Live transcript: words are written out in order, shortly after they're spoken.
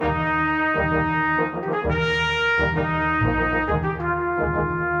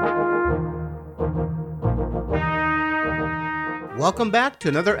Welcome back to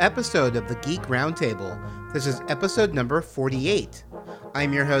another episode of the Geek Roundtable. This is episode number 48.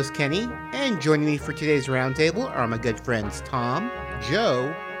 I'm your host, Kenny, and joining me for today's roundtable are my good friends Tom,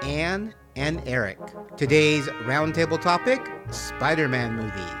 Joe, Ann, and Eric. Today's roundtable topic, Spider-Man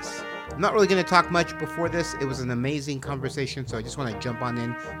movies. I'm not really going to talk much before this. It was an amazing conversation, so I just want to jump on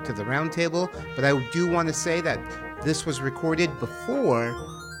in to the roundtable. But I do want to say that this was recorded before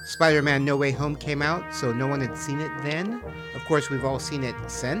Spider-Man No Way Home came out, so no one had seen it then. Of course, we've all seen it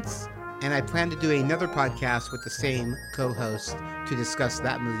since. And I plan to do another podcast with the same co-host to discuss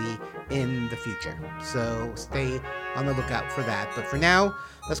that movie in the future. So stay on the lookout for that. But for now,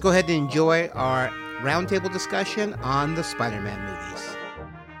 let's go ahead and enjoy our roundtable discussion on the Spider-Man movies.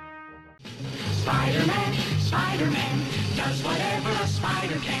 Spider-Man does whatever a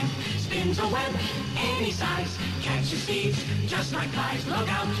spider can. Spins a web any size, catches thieves just like flies. Look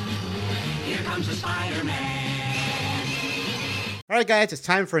out, here comes the Spider-Man. All right, guys, it's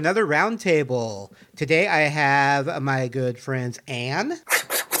time for another roundtable. Today I have my good friends Ann.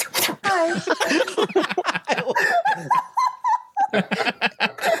 Hi.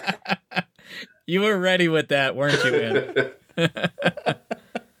 You were ready with that, weren't you, Ann?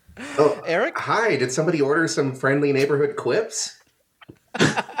 Oh, Eric? Hi, did somebody order some friendly neighborhood quips?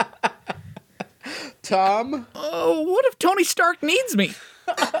 Tom? Oh, what if Tony Stark needs me?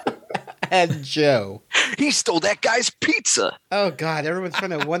 And Joe. He stole that guy's pizza. Oh, God, everyone's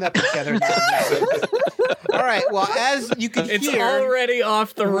trying to one-up each other. All right, well, as you can It's hear, already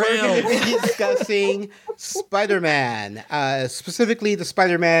off the we're going rails. to be discussing Spider-Man, specifically the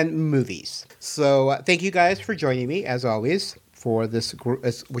Spider-Man movies. So thank you guys for joining me, as always, for this,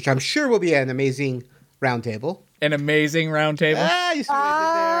 which I'm sure will be an amazing roundtable. An amazing roundtable. You see what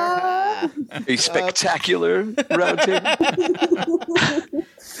I did there? A spectacular roundtable.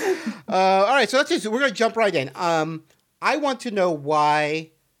 All right, so we're going to jump right in. I want to know why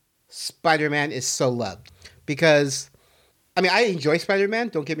Spider-Man is so loved. Because, I mean, I enjoy Spider-Man,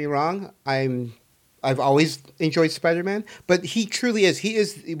 don't get me wrong. I've always enjoyed Spider-Man. But he truly is. He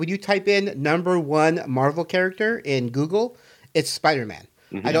is, when you type in number one Marvel character in Google, it's Spider-Man.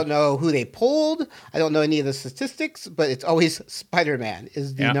 Mm-hmm. I don't know who they pulled. I don't know any of the statistics, but it's always Spider-Man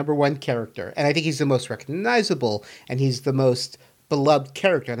is the number one character. And I think he's the most recognizable, and he's the most beloved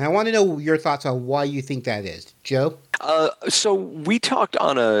character. And I want to know your thoughts on why you think that is. Joe? So we talked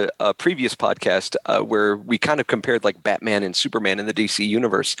on a previous podcast where we kind of compared like Batman and Superman in the DC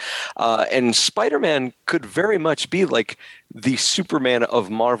universe. And Spider-Man could very much be like the Superman of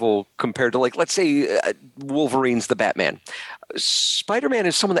Marvel compared to, like, let's say Wolverine's the Batman. Spider-Man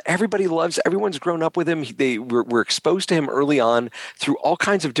is someone that everybody loves. Everyone's grown up with him. We're exposed to him early on through all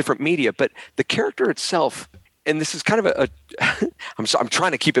kinds of different media. But the character itself, and this is kind of I'm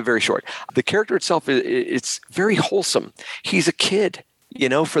trying to keep it very short. The character itself, it's very wholesome. He's a kid, you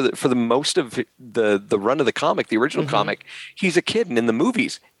know, for the most of the run of the comic, the original comic. He's a kid, and in the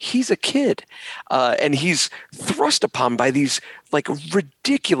movies, he's a kid, and he's thrust upon by these like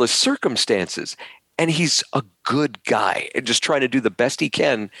ridiculous circumstances, and he's a good guy and just trying to do the best he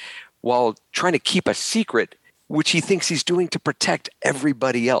can while trying to keep a secret, which he thinks he's doing to protect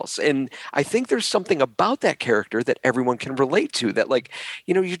everybody else. And I think there's something about that character that everyone can relate to, that, like,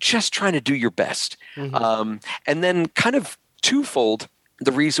 you know, you're just trying to do your best. And then kind of twofold,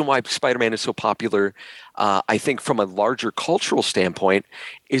 the reason why Spider-Man is so popular, I think from a larger cultural standpoint,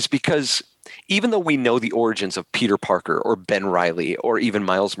 is because even though we know the origins of Peter Parker or Ben Reilly or even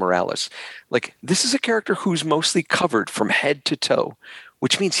Miles Morales, like, this is a character who's mostly covered from head to toe,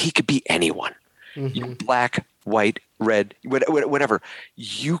 which means he could be anyone. You're black, white, red, whatever.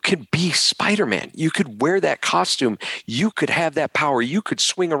 You could be Spider-Man. You could wear that costume. You could have that power. You could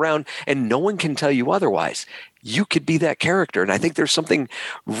swing around, and no one can tell you otherwise. You could be that character. And I think there's something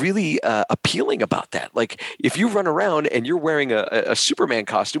really appealing about that. Like, if you run around and you're wearing a Superman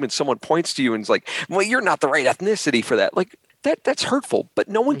costume and someone points to you and is like, well, you're not the right ethnicity for that. Like, that's hurtful. But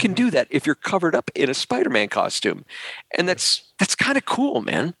no one can do that if you're covered up in a Spider-Man costume. And that's kind of cool,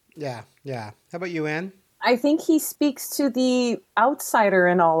 man. Yeah. How about you, Ann? I think he speaks to the outsider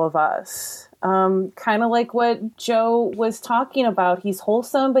in all of us. Kind of like what Joe was talking about. He's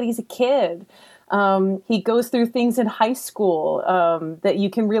wholesome, but he's a kid. He goes through things in high school that you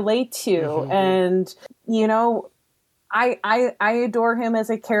can relate to. And, you know, I adore him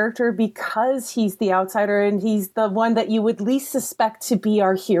as a character because he's the outsider and he's the one that you would least suspect to be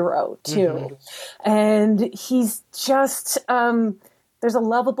our hero, too. And he's just... there's a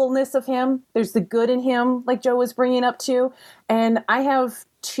lovableness of him. There's the good in him, like Joe was bringing up too. And I have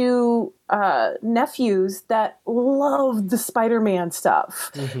two nephews that love the Spider-Man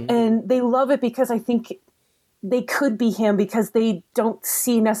stuff. And they love it because I think they could be him because they don't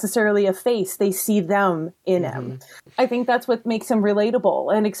see necessarily a face. They see them in him. I think that's what makes him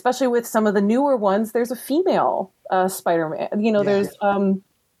relatable. And especially with some of the newer ones, there's a female Spider-Man. You know, there's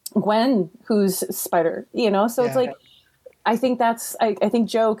Gwen, who's Spider, you know? So it's like, I think I think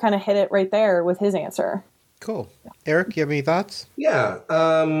Joe kind of hit it right there with his answer. Cool. Eric, you have any thoughts? Yeah,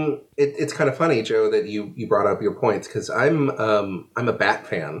 it's kind of funny, Joe, that you brought up your points, because I'm a Bat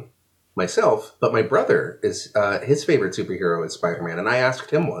fan myself, but my brother is his favorite superhero is Spider-Man, and I asked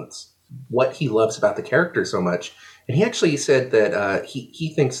him once what he loves about the character so much, and he actually said that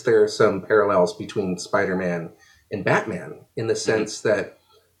he thinks there are some parallels between Spider-Man and Batman in the sense that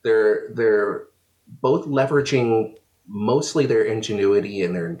they're both leveraging mostly their ingenuity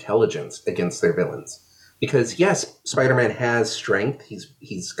and their intelligence against their villains. Because yes, Spider-Man has strength.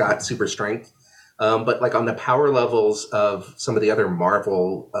 He's got super strength. But like on the power levels of some of the other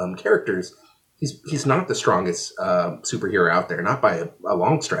Marvel characters, he's not the strongest superhero out there, not by a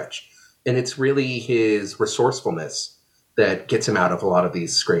long stretch. And it's really his resourcefulness that gets him out of a lot of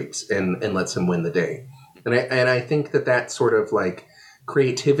these scrapes and lets him win the day. And I think that sort of like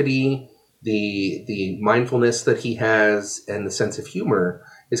creativity, the mindfulness that he has, and the sense of humor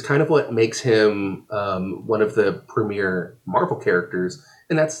is kind of what makes him one of the premier Marvel characters.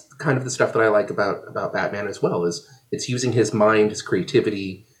 And that's kind of the stuff that I like about Batman as well, is it's using his mind, his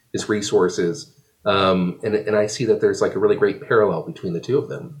creativity, his resources. And I see that there's like a really great parallel between the two of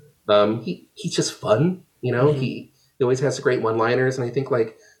them. He's just fun, you know, he always has great one-liners. And I think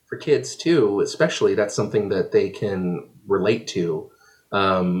like for kids too, especially, that's something that they can relate to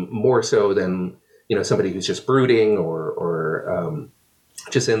more so than, you know, somebody who's just brooding or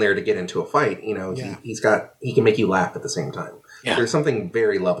just in there to get into a fight. You know, he can make you laugh at the same time. Yeah. There's something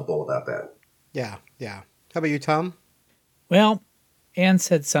very lovable about that. Yeah, yeah. How about you, Tom? Well, Anne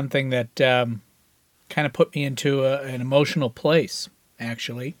said something that kind of put me into an emotional place,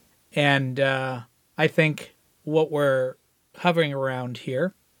 actually. And I think what we're hovering around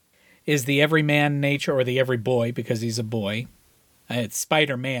here is the everyman nature, or the every boy, because he's a boy. It's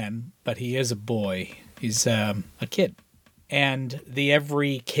Spider-Man, but he is a boy. He's a kid. And the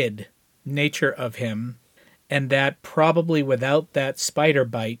every kid nature of him, and that probably without that spider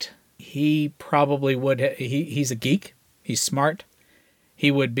bite, he probably would. He's a geek. He's smart.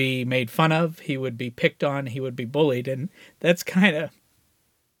 He would be made fun of. He would be picked on. He would be bullied. And that's kind of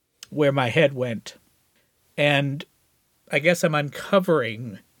where my head went. And I guess I'm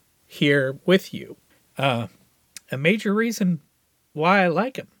uncovering here with you a major reason why I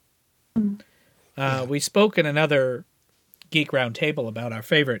like him. We spoke in another Geek Roundtable about our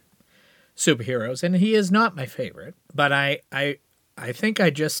favorite superheroes, and he is not my favorite, but I think I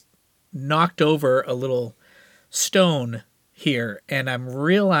just knocked over a little stone here, and I'm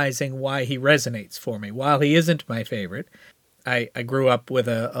realizing why he resonates for me. While he isn't my favorite, I grew up with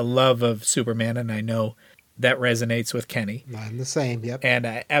a love of Superman, and I know that resonates with Kenny. I'm the same, yep. And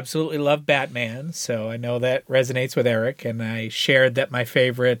I absolutely love Batman, so I know that resonates with Eric, and I shared that my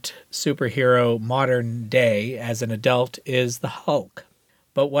favorite superhero modern day as an adult is the Hulk.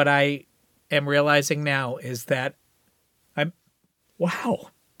 But what I am realizing now is that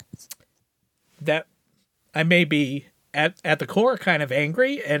that I may be at the core kind of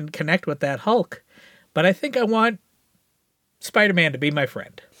angry and connect with that Hulk, but I think I want Spider-Man to be my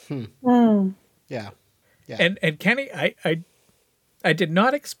friend. Yeah. Yeah. And Kenny, I did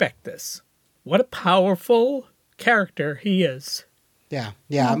not expect this. What a powerful character he is. Yeah.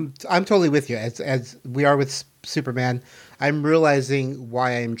 I'm totally with you. As we are with Superman, I'm realizing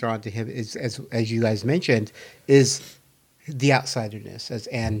why I'm drawn to him is, as you guys mentioned, is the outsiderness, as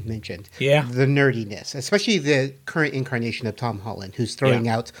Anne mentioned. Yeah. The nerdiness, especially the current incarnation of Tom Holland, who's throwing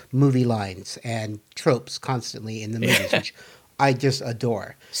out movie lines and tropes constantly in the movies, which I just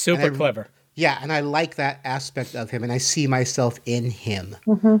adore. Super clever. Yeah, and I like that aspect of him, and I see myself in him,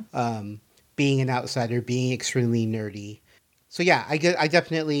 being an outsider, being extremely nerdy. So yeah, I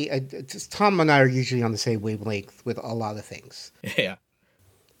definitely, Tom and I are usually on the same wavelength with a lot of things. Yeah.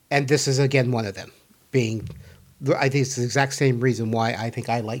 And this is, again, one of them. I think it's the exact same reason why I think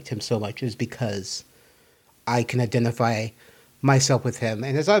I liked him so much, is because I can identify myself with him.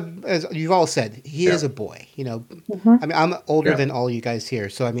 And as you've all said, he is a boy, you know. I mean, I'm older than all you guys here,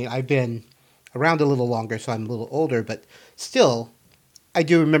 so I mean, I've been around a little longer, so I'm a little older, but still, I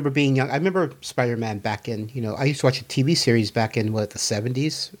do remember being young. I remember Spider-Man back in, you know, I used to watch a TV series back in, the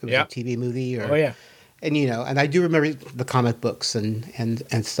 70s? It was a TV movie. And, you know, and I do remember the comic books and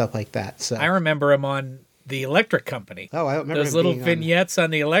stuff like that. So I remember him on the Electric Company. Oh, I don't remember those little vignettes on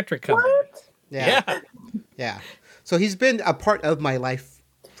the Electric Company. What? Yeah. So he's been a part of my life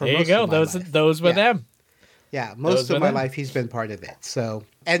for there most you go. of my life. Those were them. Yeah, most Those of were my them. life he's been part of it. So,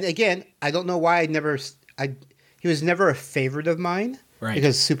 and again, I don't know why he was never a favorite of mine. Right.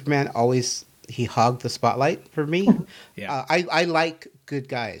 Because Superman always, he hogged the spotlight for me. Yeah. I like good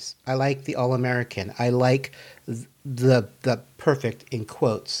guys. I like the All-American. I like the perfect, in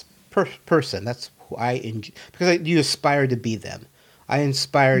quotes, person. That's who I enjoy. Because you aspire to be them. I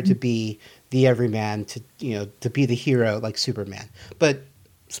aspire to be the everyman, to be the hero like Superman. But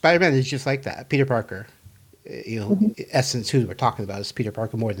Spider-Man is just like that. Peter Parker. In essence, who we're talking about is Peter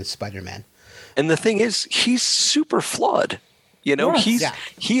Parker more than Spider-Man. And the thing is, he's super flawed. Yes.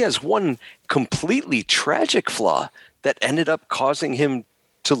 He has one completely tragic flaw that ended up causing him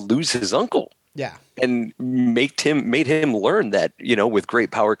to lose his uncle. Yeah. And made him learn that, with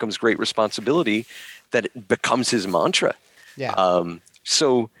great power comes great responsibility, that it becomes his mantra. Yeah.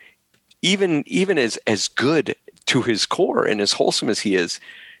 So even as good to his core and as wholesome as he is,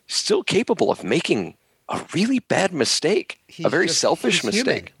 still capable of making a really bad mistake, a very selfish he's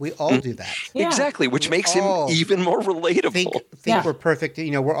human. mistake. We all do that. Yeah. Exactly, which We makes him all even more relatable. Think we're perfect.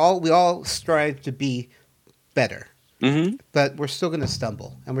 We all strive to be better. Mm-hmm. But we're still going to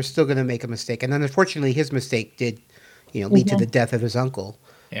stumble, and we're still going to make a mistake. And then, unfortunately, his mistake did, lead to the death of his uncle,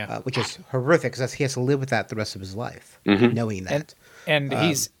 which is horrific because he has to live with that the rest of his life, knowing that. And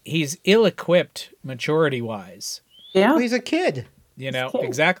he's ill-equipped maturity-wise. Yeah. Well, he's a kid.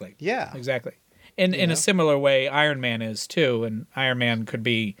 Exactly. Yeah. Exactly. In a similar way, Iron Man is too, and Iron Man could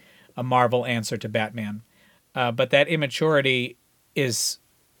be a Marvel answer to Batman. But that immaturity is,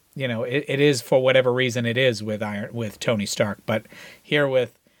 it is for whatever reason it is with Tony Stark. But here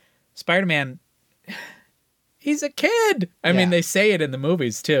with Spider-Man, he's a kid. I mean, they say it in the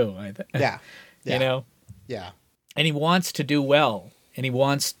movies too. Yeah. Yeah. And he wants to do well, and he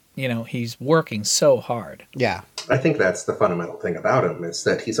wants, he's working so hard. Yeah. I think that's the fundamental thing about him is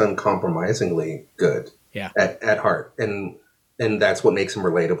that he's uncompromisingly good at heart. And that's what makes him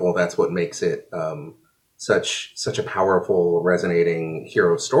relatable. That's what makes it such a powerful, resonating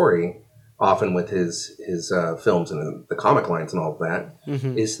hero story, often with his films and the comic lines and all of that,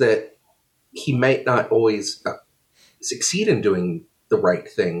 is that he might not always succeed in doing the right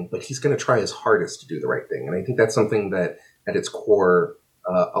thing, but he's going to try his hardest to do the right thing. And I think that's something that at its core,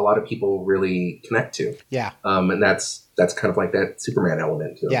 a lot of people really connect to. Yeah. And that's kind of like that Superman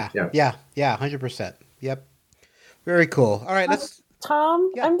element to him. Yeah. 100%. Yep. Very cool. All right, let's...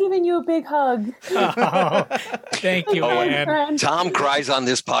 Tom, I'm giving you a big hug. Oh, thank you, Ann. Friend. Tom cries on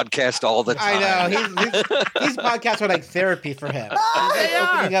this podcast all the time. I know. These podcasts are like therapy for him. He's like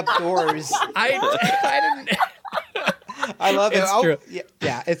opening up doors. I didn't... I love it. It's true.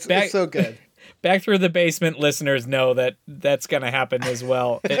 Yeah, it's so good. Back Through the Basement listeners know that that's going to happen as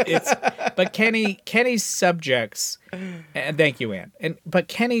well. But Kenny's subjects, and thank you, Ann. But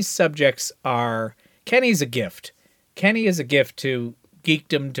Kenny's subjects Kenny's a gift. Kenny is a gift to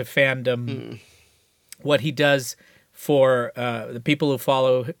geekdom, to fandom. What he does for the people who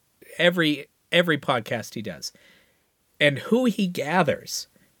follow every podcast he does, and who he gathers.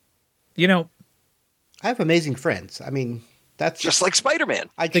 I have amazing friends. I mean, that's just like Spider-Man.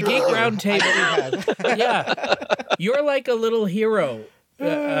 The Geek Roundtable. Yeah. You're like a little hero,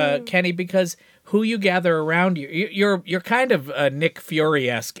 Kenny, because who you gather around you. You're kind of Nick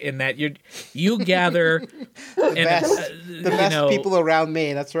Fury-esque in that you gather the best people around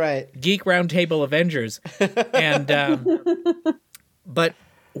me. That's right. Geek Roundtable Avengers. And but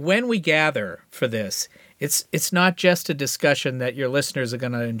when we gather for this, it's not just a discussion that your listeners are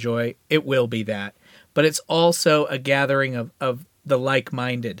going to enjoy. It will be that. But it's also a gathering of the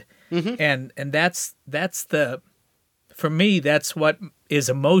like-minded. And that's for me, that's what is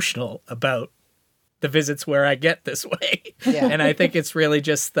emotional about the visits where I get this way. Yeah. And I think it's really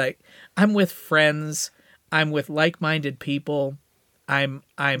just like, I'm with friends, I'm with like-minded people,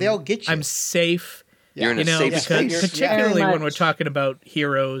 they all get you. I'm safe. You're in a safe space. Particularly Very when we're much. talking about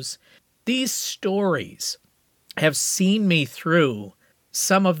heroes. These stories have seen me through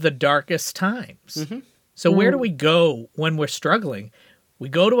some of the darkest times. So where do we go when we're struggling? We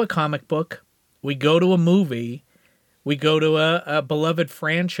go to a comic book, we go to a movie, we go to a beloved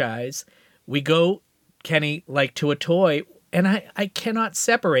franchise, we go, Kenny, like to a toy, and I cannot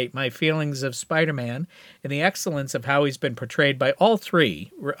separate my feelings of Spider-Man and the excellence of how he's been portrayed by all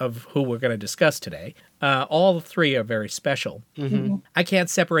three of who we're going to discuss today. All three are very special. I can't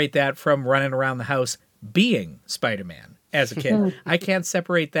separate that from running around the house being Spider-Man as a kid. I can't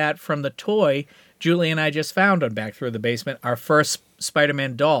separate that from the toy Julie and I just found on Back Through the Basement, our first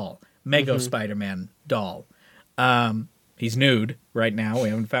Spider-Man doll, Mego Spider-Man doll. He's nude right now. We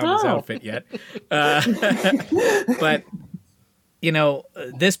haven't found his outfit yet. But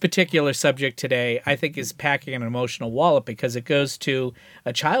this particular subject today, I think, is packing an emotional wallet because it goes to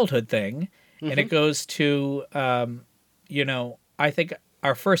a childhood thing, and it goes to, I think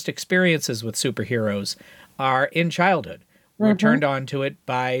our first experiences with superheroes are in childhood. We're turned on to it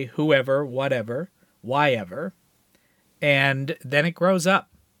by whoever, whatever, why ever, and then it grows up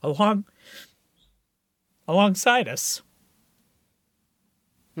alongside us.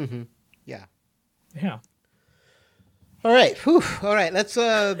 Yeah. Yeah. All right. Whew. All right. Let's.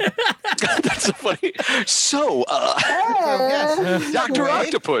 That's so funny. So, yes. Dr.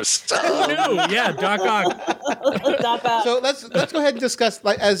 Octopus. No, yeah, Doc Ock. So let's go ahead and discuss.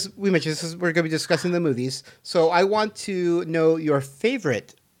 Like as we mentioned, we're going to be discussing the movies. So I want to know your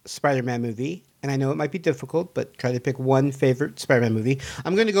favorite Spider-Man movie, and I know it might be difficult, but try to pick one favorite Spider-Man movie.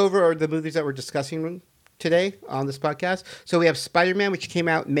 I'm going to go over the movies that we're discussing today on this podcast. So we have Spider-Man, which came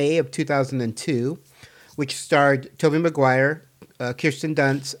out May of 2002, which starred Tobey Maguire, Kirsten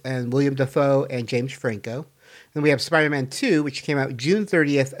Dunst, and William Dafoe, and James Franco. Then we have Spider-Man 2, which came out June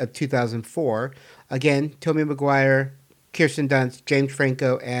 30th of 2004. Again, Tobey Maguire, Kirsten Dunst, James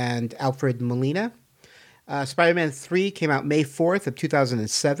Franco, and Alfred Molina. Spider-Man 3 came out May 4th of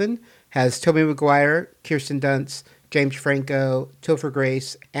 2007. Has Tobey Maguire, Kirsten Dunst, James Franco, Topher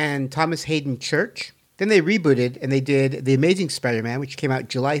Grace, and Thomas Hayden Church. Then they rebooted and they did The Amazing Spider-Man, which came out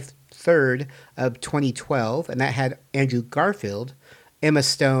July 3rd of 2012, and that had Andrew Garfield, Emma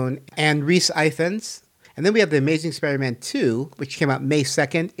Stone, and Rhys Ifans. And then we have The Amazing Spider-Man 2, which came out May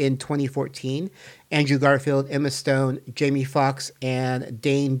 2nd in 2014. Andrew Garfield, Emma Stone, Jamie Foxx, and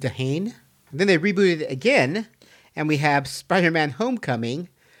Dane DeHaan. And then they rebooted it again, and we have Spider-Man Homecoming,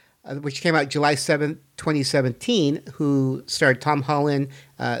 which came out July 7th, 2017, who starred Tom Holland,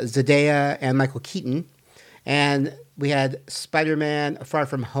 Zendaya, and Michael Keaton. And we had Spider-Man Far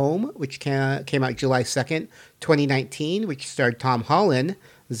From Home, which came out July 2nd, 2019, which starred Tom Holland,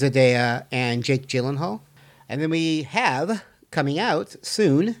 Zendaya, and Jake Gyllenhaal. And then we have, coming out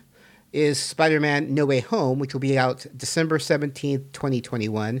soon, is Spider-Man No Way Home, which will be out December 17th,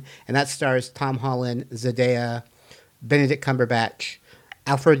 2021. And that stars Tom Holland, Zendaya, Benedict Cumberbatch,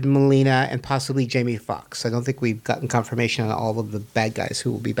 Alfred Molina, and possibly Jamie Foxx. I don't think we've gotten confirmation on all of the bad guys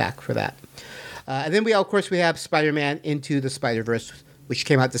who will be back for that. And then we have Spider-Man Into the Spider-Verse, which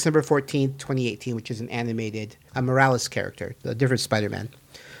came out December 14th, 2018, which is an animated Morales character, a different Spider-Man.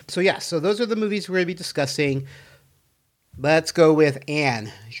 So those are the movies we're going to be discussing. Let's go with Anne.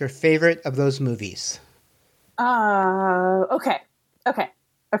 What's your favorite of those movies? Okay.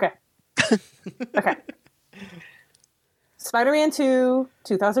 Spider-Man 2,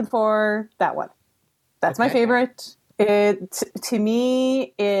 2004, that one. That's my favorite. To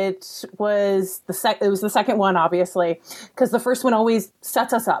me, it was the second one, obviously, because the first one always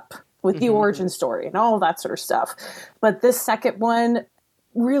sets us up with the origin story and all that sort of stuff. But this second one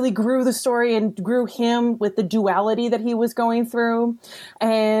really grew the story and grew him with the duality that he was going through.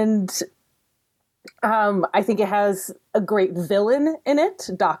 And I think it has a great villain in it,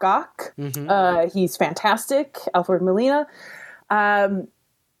 Doc Ock. He's fantastic, Alfred Molina.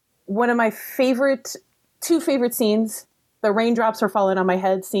 One of my two favorite scenes, the raindrops are falling on my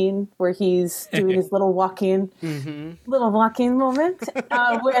head scene where he's doing his little walk-in moment.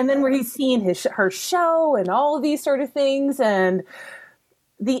 And then where he's seeing her show and all of these sort of things. And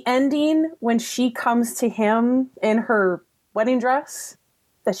the ending when she comes to him in her wedding dress,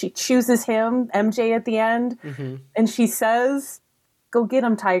 that she chooses him, MJ at the end, and she says, "Go get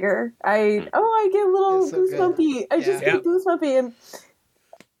him, Tiger." I get a little goosebumpy. I just get goosebumpy. And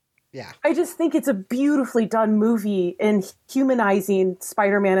I just think it's a beautifully done movie in humanizing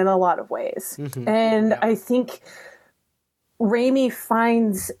Spider-Man in a lot of ways. I think Raimi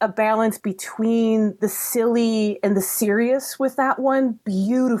finds a balance between the silly and the serious with that one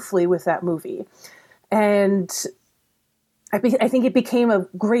beautifully with that movie. And I think it became a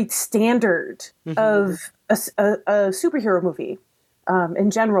great standard of a superhero movie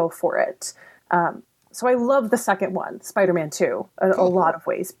in general for it. So I love the second one, Spider-Man 2, a lot of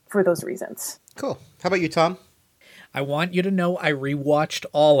ways for those reasons. Cool. How about you, Tom? I want you to know I rewatched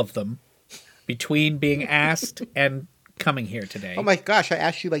all of them between being asked and coming here today. Oh my gosh, I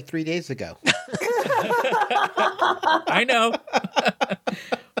asked you like 3 days ago. I know.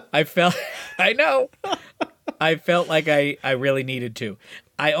 I felt like I really needed to.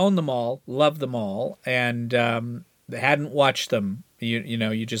 I own them all, love them all, and hadn't watched them.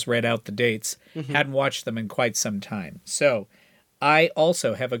 You just read out the dates. Hadn't watched them in quite some time. So I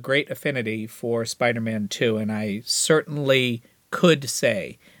also have a great affinity for Spider-Man 2, and I certainly could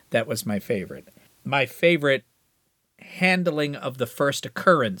say that was my favorite. My favorite handling of the first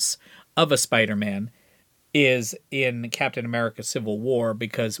occurrence of a Spider-Man is in Captain America Civil War,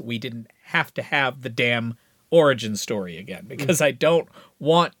 because we didn't have to have the damn origin story again, because I don't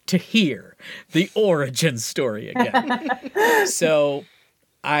want to hear the origin story again. So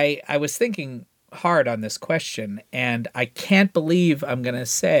I was thinking hard on this question, and I can't believe I'm going to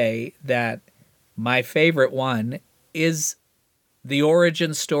say that my favorite one is the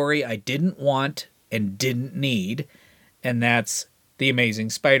origin story I didn't want and didn't need, and that's The Amazing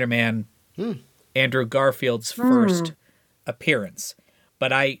Spider-Man, Andrew Garfield's first appearance.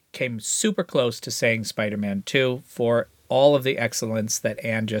 But I came super close to saying Spider-Man 2 for all of the excellence that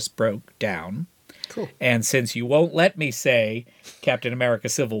Anne just broke down. Cool. And since you won't let me say Captain America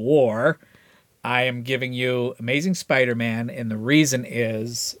Civil War, I am giving you Amazing Spider-Man, and the reason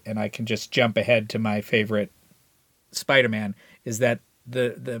is, and I can just jump ahead to my favorite Spider-Man, is that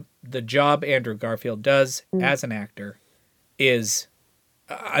the job Andrew Garfield does as an actor is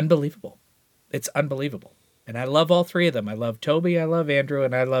unbelievable. It's unbelievable. And I love all three of them. I love Toby, I love Andrew,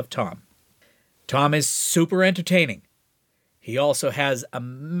 and I love Tom. Tom is super entertaining. He also has a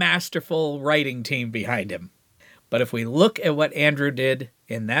masterful writing team behind him. But if we look at what Andrew did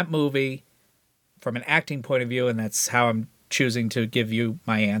in that movie from an acting point of view, and that's how I'm choosing to give you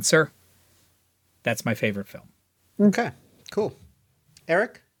my answer, that's my favorite film. Okay, cool.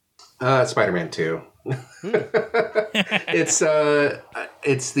 Eric? Spider-Man 2.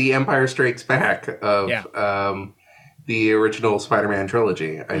 It's the Empire Strikes Back of the original Spider-Man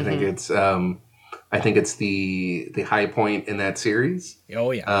trilogy. I think it's the high point in that series.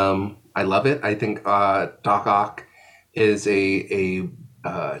 Oh yeah. I love it. I think Doc Ock is a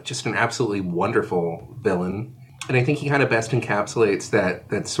just an absolutely wonderful villain, and I think he kind of best encapsulates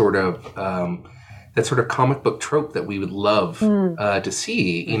that sort of comic book trope that we would love to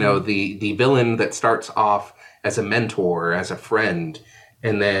see. You know, the villain that starts off as a mentor, as a friend,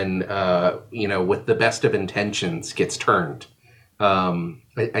 and then with the best of intentions gets turned.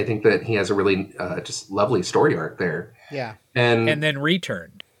 I think that he has a really just lovely story arc there. Yeah, and then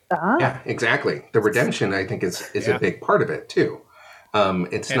returned. Yeah, exactly. The redemption, I think, is a big part of it too.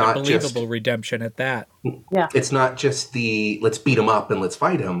 It's and not a believable redemption at that. Yeah, it's not just the let's beat him up and let's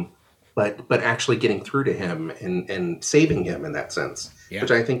fight him, but actually getting through to him and saving him in that sense,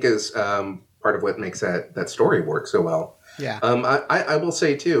 which I think is part of what makes that story work so well. Yeah. I will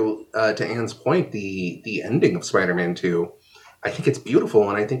say too, to Anne's point, the ending of Spider-Man 2, I think it's beautiful,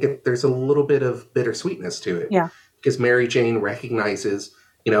 and I think there's a little bit of bittersweetness to it. Yeah. Because Mary Jane recognizes,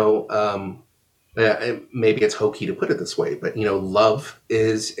 maybe it's hokey to put it this way, but love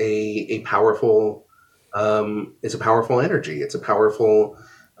is a powerful energy. It's a powerful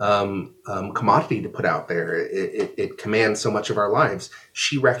commodity to put out there. It commands so much of our lives.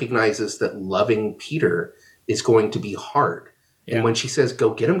 She recognizes that loving Peter is going to be hard. Yeah. And when she says,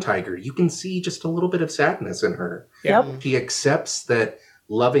 "Go get him, Tiger," you can see just a little bit of sadness in her. Yep. She accepts that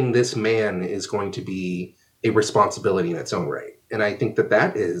loving this man is going to be a responsibility in its own right. And I think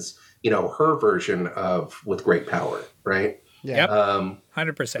that is, her version of with great power, right? Yeah.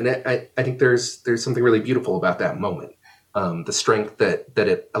 100%. And I think there's something really beautiful about that moment. The strength that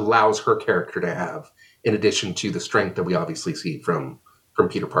it allows her character to have, in addition to the strength that we obviously see from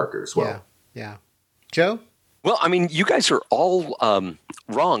Peter Parker as well. Yeah. Joe? Well, I mean, you guys are all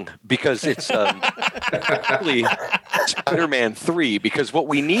wrong, because it's actually Spider-Man 3, because what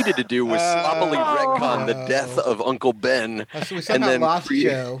we needed to do was sloppily retcon the death of Uncle Ben. So we somehow lost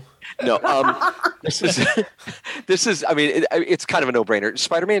Joe. No, this is. I mean, it's kind of a no-brainer.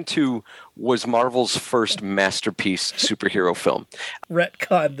 Spider-Man 2 was Marvel's first masterpiece superhero film.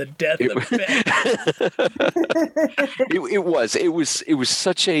 Retcon the death of Ben. It was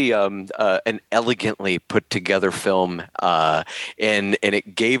such an elegantly put together film, and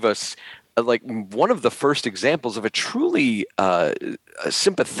it gave us like one of the first examples of a truly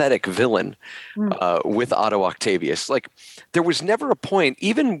sympathetic villain with Otto Octavius. Like, there was never a point,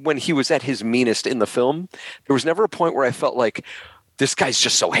 even when he was at his meanest in the film, there was never a point where I felt like this guy's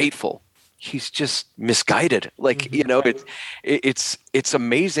just so hateful. He's just misguided. Like, it's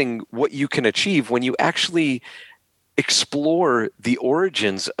amazing what you can achieve when you actually explore the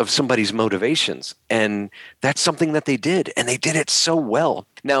origins of somebody's motivations. And that's something that they did, and they did it so well.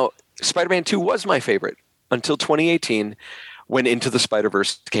 Now, Spider-Man 2 was my favorite until 2018, when Into the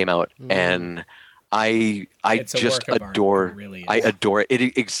Spider-Verse came out, and I just adore it. Really, I adore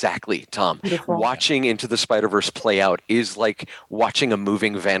it. Exactly, Tom. Beautiful. Watching Into the Spider-Verse play out is like watching a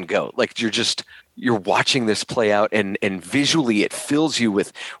moving Van Gogh. Like, you're watching this play out, and visually it fills you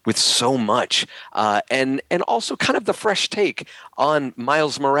with so much, and also kind of the fresh take on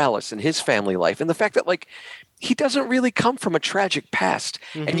Miles Morales and his family life, and the fact that, like, he doesn't really come from a tragic past,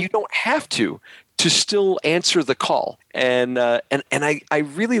 and you don't have to to still answer the call. And I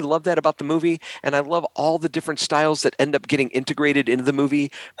really love that about the movie, and I love all the different styles that end up getting integrated into the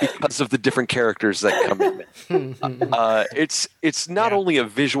movie because of the different characters that come in. It's not only a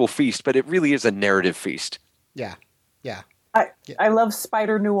visual feast, but it really is a narrative feast. Yeah. I love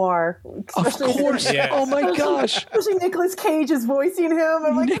Spider Noir. Of course. Yes. Oh my gosh. Especially Nicolas Cage is voicing him.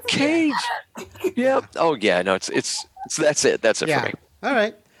 I'm like, Nick Cage. Yep. Oh yeah. No, it's that's it. That's it for me. All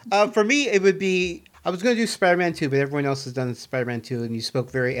right. For me, it would be. I was going to do Spider-Man 2, but everyone else has done Spider-Man 2, and you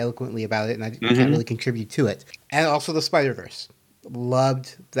spoke very eloquently about it, and I can't really contribute to it. And also the Spider-Verse.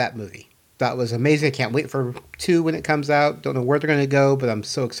 Loved that movie. That was amazing. I can't wait for 2 when it comes out. Don't know where they're going to go, but I'm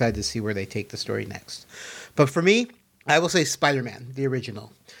so excited to see where they take the story next. But for me, I will say Spider-Man, the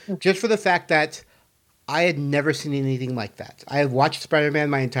original. Just for the fact that I had never seen anything like that. I have watched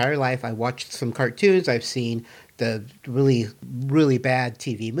Spider-Man my entire life. I watched some cartoons. I've seen the really, really bad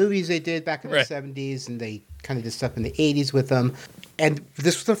TV movies they did back in the 70s, and they kind of did stuff in the 80s with them. And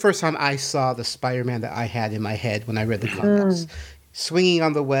this was the first time I saw the Spider-Man that I had in my head when I read the comics. Swinging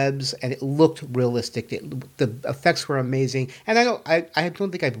on the webs, and it looked realistic. The effects were amazing. And I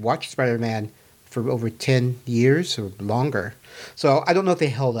don't think I've watched Spider-Man for over 10 years or longer. So I don't know if they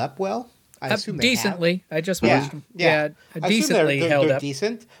held up well. I assume they decently. have. I just watched them. Yeah, decently held they're up.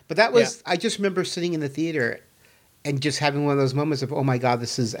 Decent. But that was, I just remember sitting in the theater and just having one of those moments of, oh my God,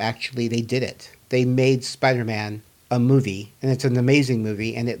 this is actually, they did it. They made Spider-Man a movie, and it's an amazing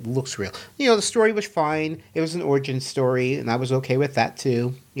movie, and it looks real. You know, the story was fine. It was an origin story, and I was okay with that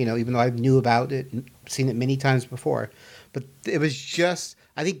too. You know, even though I knew about it, seen it many times before. But it was just,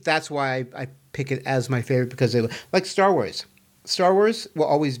 I think that's why I pick it as my favorite, because it was like Star Wars. Star Wars will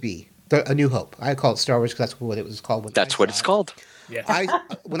always be A New Hope. I call it Star Wars because that's what it was called. That's what it's called. Yeah.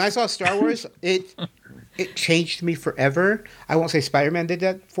 When I saw Star Wars, it changed me forever. I won't say Spider-Man did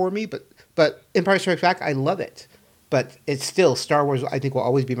that for me, but Empire Strikes Back, I love it. But it's still, Star Wars, I think, will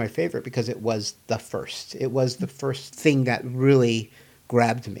always be my favorite because it was the first. It was the first thing that really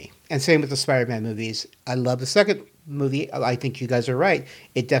grabbed me. And same with the Spider-Man movies. I love the second movie. I think you guys are right.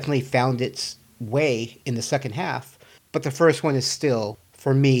 It definitely found its way in the second half. But the first one is still,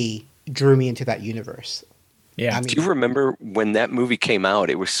 for me, drew me into that universe. Yeah. Do you remember when that movie came out?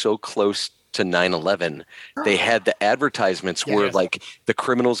 It was so close to 9/11. They had the advertisements where like the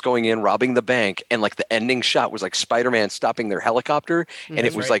criminals going in, robbing the bank, and like the ending shot was like Spider-Man stopping their helicopter, and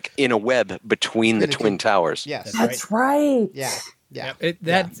it was like in a web between the Twin Towers. Yes. That's right. Yeah.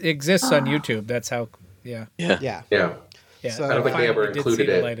 That exists on YouTube. That's how. Yeah. Yeah. So, I don't think they ever Finally did included see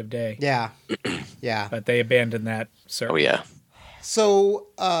the it. light of day. Yeah. But they abandoned that. Oh yeah. So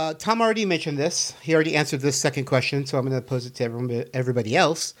Tom already mentioned this. He already answered this second question, so I'm going to pose it to everybody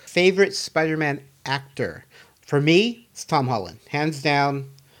else. Favorite Spider-Man actor? For me, it's Tom Holland. Hands down.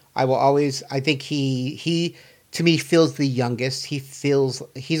 I think he to me feels the youngest.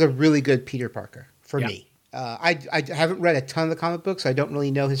 He's a really good Peter Parker for me. I haven't read a ton of the comic books. I don't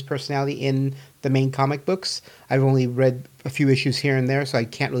really know his personality in the main comic books. I've only read a few issues here and there, so I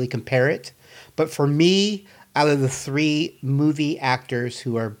can't really compare it. But for me, out of the 3 movie actors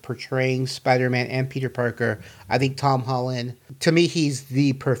who are portraying Spider-Man and Peter Parker, I think Tom Holland, to me, he's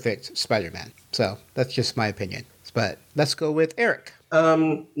the perfect Spider-Man. So that's just my opinion. But let's go with Eric.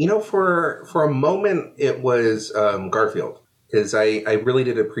 For a moment, it was Garfield. Because I really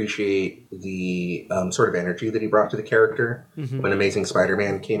did appreciate the sort of energy that he brought to the character when Amazing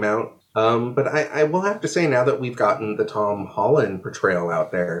Spider-Man came out. But I will have to say, now that we've gotten the Tom Holland portrayal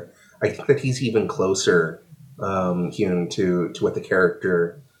out there, I think that he's even closer, to what the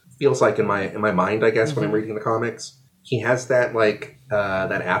character feels like in my mind, I guess, when I'm reading the comics. He has that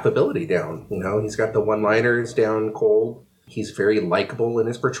that affability down. You know, he's got the one-liners down cold. He's very likable in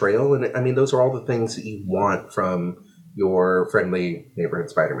his portrayal, and I mean, those are all the things that you want from your friendly neighborhood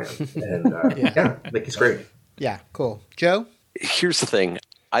Spider-Man. And I think he's great. Yeah, cool. Joe? Here's the thing.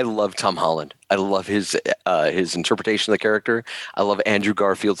 I love Tom Holland. I love his interpretation of the character. I love Andrew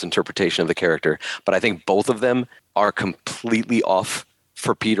Garfield's interpretation of the character. But I think both of them are completely off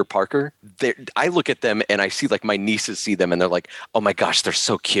for Peter Parker. I look at them and I see like my nieces see them and they're like, oh my gosh, they're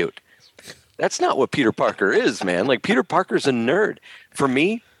so cute. That's not what Peter Parker is, man. Like Peter Parker's a nerd. For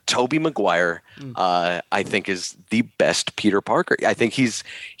me, Tobey Maguire, I think, is the best Peter Parker. I think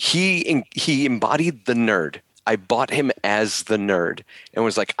he embodied the nerd. I bought him as the nerd and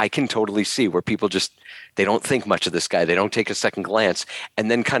was like, I can totally see where people they don't think much of this guy. They don't take a second glance. And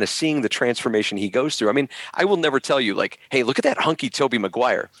then kind of seeing the transformation he goes through. I mean, I will never tell you like, hey, look at that hunky Tobey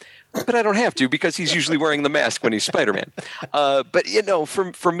Maguire. But I don't have to because he's usually wearing the mask when he's Spider-Man. But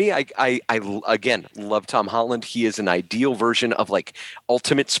for me, I again love Tom Holland. He is an ideal version of like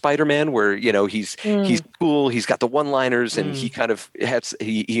Ultimate Spider-Man, where he's cool, he's got the one-liners, and he kind of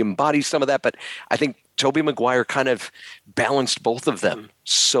he embodies some of that. But I think Tobey Maguire kind of balanced both of them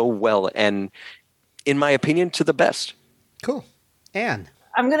so well, and in my opinion, to the best. Cool. Anne.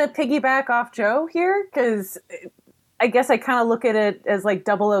 I'm going to piggyback off Joe here because I guess I kind of look at it as like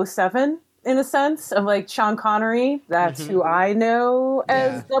 007 in a sense of like Sean Connery. That's who I know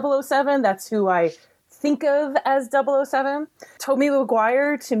as 007. That's who I think of as 007. Tobey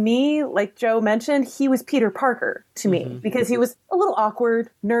Maguire, to me, like Joe mentioned, he was Peter Parker to me because he was a little awkward,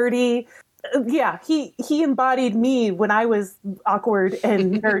 nerdy. Yeah, he embodied me when I was awkward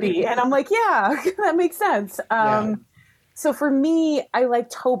and nerdy. And I'm like, yeah, that makes sense. So for me, I like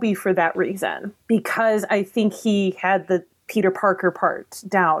Tobey for that reason, because I think he had the Peter Parker part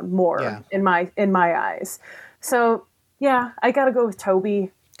down more in my eyes. So yeah, I got to go with Tobey.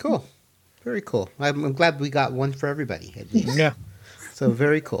 Cool. Very cool. I'm glad we got one for everybody, at least. Yeah. So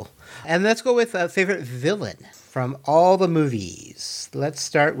very cool. And let's go with a favorite villain from all the movies. Let's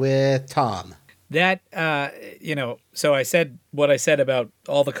start with Tom. That, so I said what I said about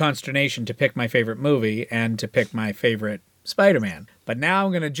all the consternation to pick my favorite movie and to pick my favorite Spider-Man. But now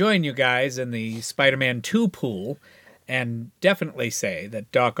I'm going to join you guys in the Spider-Man 2 pool and definitely say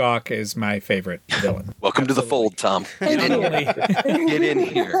that Doc Ock is my favorite villain. Welcome to the fold, Tom. Get in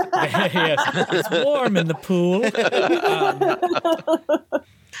here. Yes, it's warm in the pool.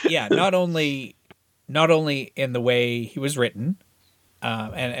 Not only in the way he was written,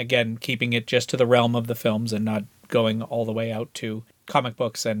 and again, keeping it just to the realm of the films and not going all the way out to comic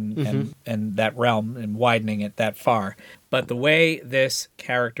books and that realm and widening it that far. But the way this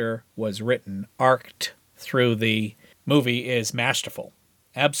character was written, arced through the movie, is masterful.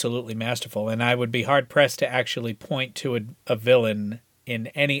 Absolutely masterful. And I would be hard-pressed to actually point to a villain in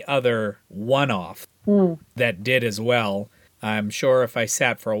any other one-off that did as well. I'm sure if I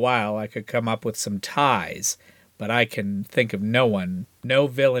sat for a while, I could come up with some ties, but I can think of no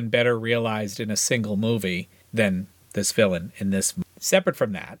villain better realized in a single movie than this villain in this. Separate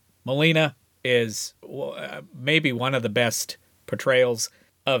from that, Molina is maybe one of the best portrayals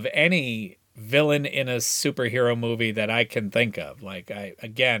of any villain in a superhero movie that I can think of.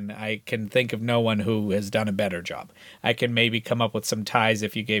 I can think of no one who has done a better job. I can maybe come up with some ties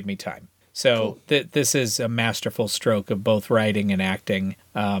if you gave me time. So this is a masterful stroke of both writing and acting.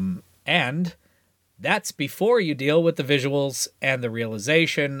 And that's before you deal with the visuals and the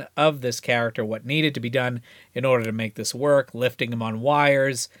realization of this character, what needed to be done in order to make this work, lifting him on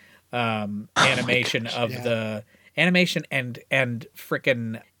wires, animation the animation and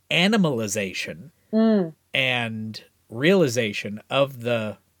frickin' animalization and realization of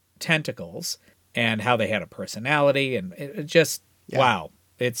the tentacles and how they had a personality, and it just wow.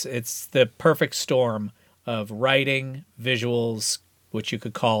 It's the perfect storm of writing, visuals, which you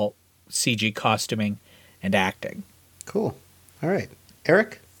could call CG costuming, and acting. Cool. All right.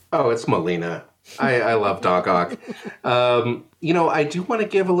 Eric? Oh, it's Molina. I love Doc Ock. I do want to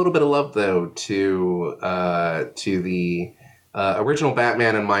give a little bit of love, though, to the original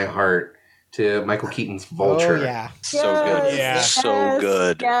Batman in my heart, to Michael Keaton's Vulture. Oh, yeah. So good. Yeah. So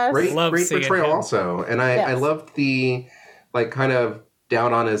good. Yes. Great portrayal him. also. And I loved the, kind of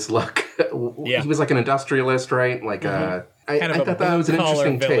down on his luck. He was like an industrialist, right? I thought that was an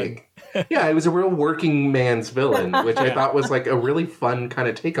interesting take. Yeah, it was a real working man's villain, which I thought was a really fun kind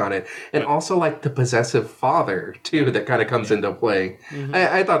of take on it. And also the possessive father, too, that kind of comes into play.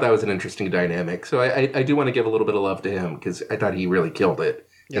 I thought that was an interesting dynamic. So I do want to give a little bit of love to him because I thought he really killed it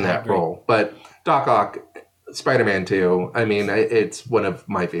in that role. But Doc Ock, Spider-Man 2, I mean, it's one of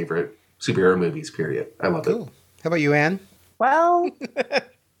my favorite superhero movies, period. I love it. Cool. How about you, Anne? Well,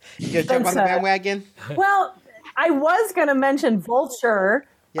 You gonna jump on the bandwagon? well, I was going to mention Vulture,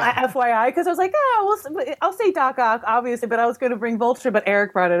 FYI, because I was like, I'll say Doc Ock, obviously, but I was going to bring Vulture, but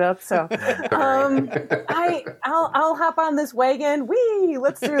Eric brought it up, so I'll hop on this wagon.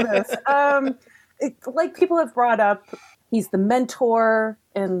 Let's do this. Like people have brought up, he's the mentor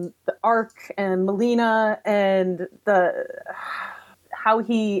and the arc and Molina and how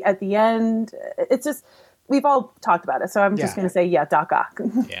he at the end. It's just we've all talked about it, so I'm just going to say Doc Ock.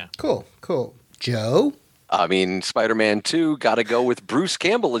 Yeah, cool. Joe. I mean, Spider-Man 2, got to go with Bruce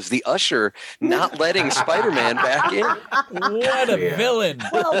Campbell as the usher, not letting Spider-Man back in. What a villain.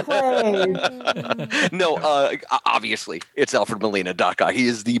 Well played. No, obviously, it's Alfred Molina, Doc Ock. He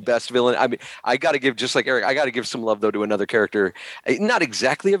is the best villain. I mean, I got to give, just like Eric, I got to give some love, though, to another character. Not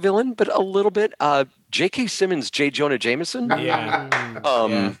exactly a villain, but a little bit. J.K. Simmons, J. Jonah Jameson.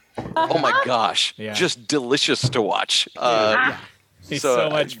 Oh my gosh, Yeah. just delicious to watch. He's so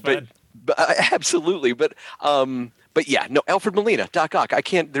much fun. But absolutely, but yeah, no, Alfred Molina, Doc Ock. I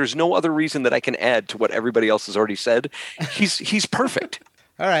can't. There's no other reason that I can add to what everybody else has already said. He's perfect.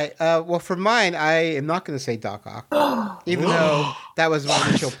 All right. Well, for mine, I am not going to say Doc Ock, even though that was my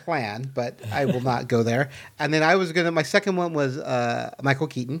initial plan, but I will not go there. And then my second one was Michael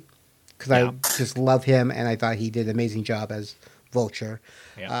Keaton, because I just love him, and I thought he did an amazing job as Vulture.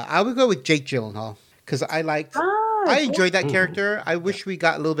 Yeah. I would go with Jake Gyllenhaal, because I enjoyed that character. I wish we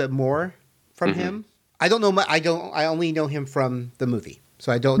got a little bit more from him. I don't know. I only know him from the movie,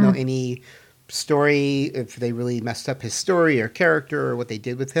 so I don't know any story, if they really messed up his story or character or what they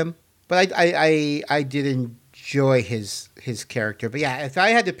did with him. But I did enjoy his character. But yeah, if I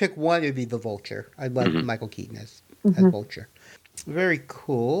had to pick one, it would be the Vulture. I love Michael Keaton as Vulture. Very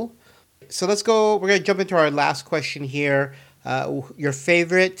cool. So let's go. We're going to jump into our last question here. Your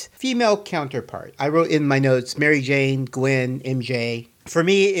favorite female counterpart. I wrote in my notes Mary Jane, Gwen, MJ. For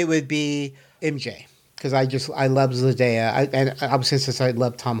me, it would be MJ. Because I love Zendaya, and obviously since I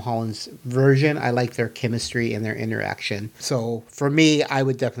love Tom Holland's version, I like their chemistry and their interaction. So for me, I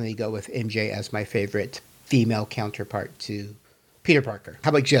would definitely go with MJ as my favorite female counterpart to Peter Parker. How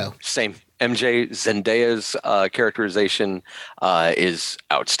about Joe? Same. MJ, Zendaya's characterization is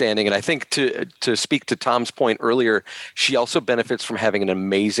outstanding. And I think to speak to Tom's point earlier, she also benefits from having an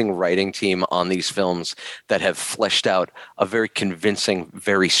amazing writing team on these films that have fleshed out a very convincing,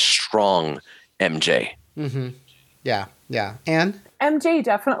 very strong MJ. Mm-hmm. Yeah. Anne? MJ,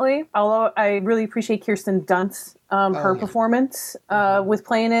 definitely. Although I really appreciate Kirsten Dunst's performance with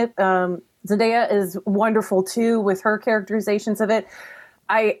playing it. Zendaya is wonderful, too, with her characterizations of it.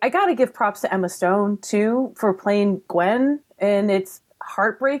 I got to give props to Emma Stone, too, for playing Gwen, and it's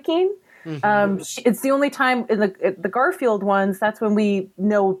heartbreaking. It's the only time in the Garfield ones, that's when we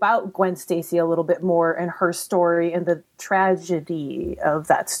know about Gwen Stacy a little bit more and her story and the tragedy of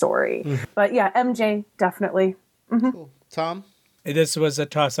that story. But yeah, MJ, definitely. Cool. Tom? This was a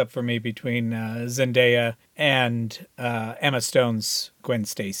toss-up for me between Zendaya and Emma Stone's Gwen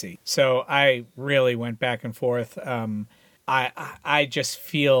Stacy. So I really went back and forth. I just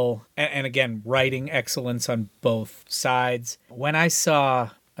feel, and again, writing excellence on both sides. When I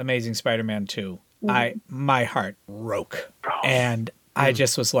saw Amazing Spider-Man 2, my heart broke. And I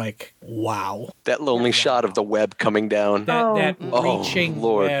just was like, wow. That lonely shot of the web coming down. That reaching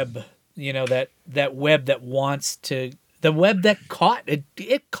web, that web that wants to, the web that caught,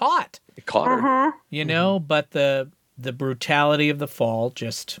 it caught. It caught her. But the brutality of the fall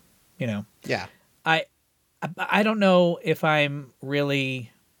just, Yeah. I don't know if I'm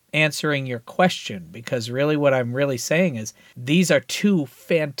really answering your question, because really what I'm really saying is these are two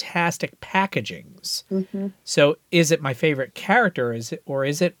fantastic packagings. So is it my favorite character, or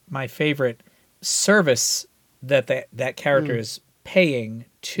is it my favorite service that character is paying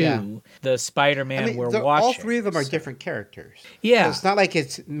to the Spider-Man we're watching? All three of them are different characters. Yeah. So it's not like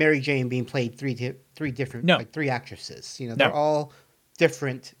it's Mary Jane being played three different, like three actresses. They're all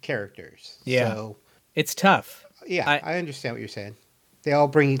different characters. Yeah. So it's tough. Yeah, I understand what you're saying. They all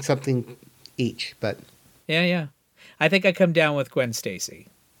bring something each, but... Yeah. I think I come down with Gwen Stacy.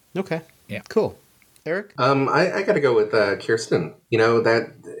 Okay. Yeah. Cool. Eric? I got to go with Kirsten.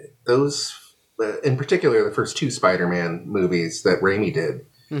 Those, in particular, the first two Spider-Man movies that Raimi did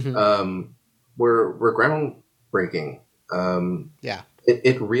were groundbreaking. Yeah.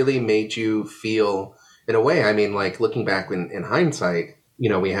 It really made you feel, in a way, I mean, like, looking back in hindsight,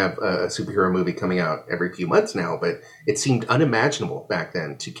 we have a superhero movie coming out every few months now, but it seemed unimaginable back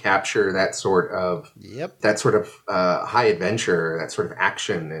then to capture that sort of high adventure, that sort of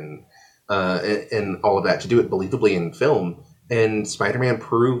action and all of that, to do it believably in film. And Spider-Man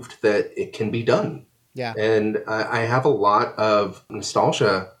proved that it can be done. Yeah. And I have a lot of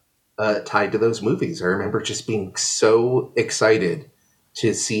nostalgia tied to those movies. I remember just being so excited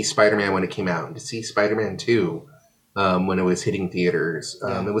to see Spider-Man when it came out, and to see Spider-Man 2 when it was hitting theaters.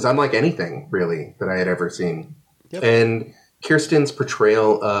 It was unlike anything, really, that I had ever seen. Yep. And Kirsten's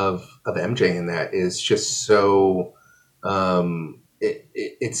portrayal of MJ in that is just so...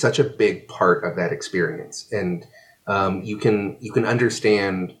 it's such a big part of that experience. And you can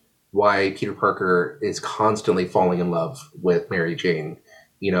understand why Peter Parker is constantly falling in love with Mary Jane,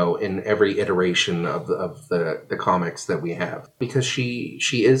 in every iteration of the comics that we have, because she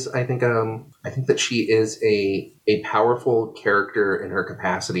is, I think that she is a powerful character in her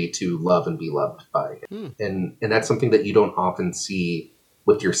capacity to love and be loved by, and that's something that you don't often see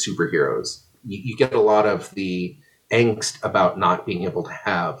with your superheroes. You get a lot of the angst about not being able to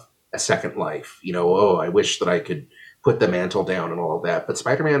have a second life. I wish that I could put the mantle down and all of that. But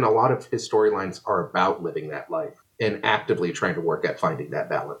Spider-Man, a lot of his storylines are about living that life and actively trying to work at finding that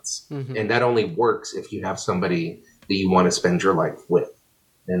balance. Mm-hmm. And that only works if you have somebody that you want to spend your life with.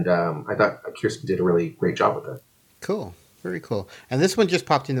 And I thought Kirsten did a really great job with that. Cool. Very cool. And this one just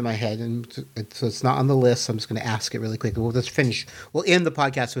popped into my head, and so it's not on the list, so I'm just going to ask it really quickly. We'll just finish. We'll end the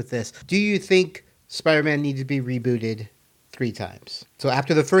podcast with this. Do you think Spider-Man needed to be rebooted 3 times? So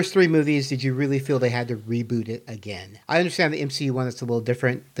after the first 3 movies, did you really feel they had to reboot it again? I understand the MCU one is a little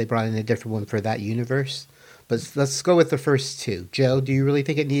different. They brought in a different one for that universe. But let's go with the first 2. Joe, do you really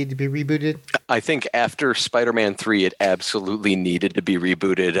think it needed to be rebooted? I think after Spider-Man 3, it absolutely needed to be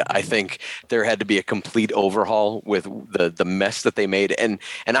rebooted. I think there had to be a complete overhaul with the mess that they made. And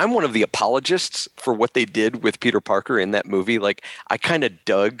I'm one of the apologists for what they did with Peter Parker in that movie. Like, I kind of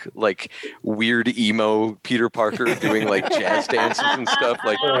dug, like, weird emo Peter Parker doing, like, jazz dances and stuff.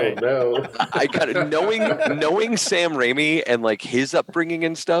 Like, Oh, no. I kind of, knowing Sam Raimi and, like, his upbringing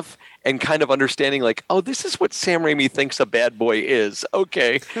and stuff, and kind of understanding, like, oh, this is what Sam Raimi thinks a bad boy is.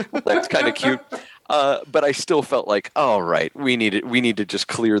 Okay, well, that's kind of cute. But I still felt like, all right, we need to just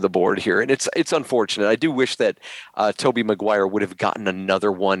clear the board here, and it's unfortunate. I do wish that Tobey Maguire would have gotten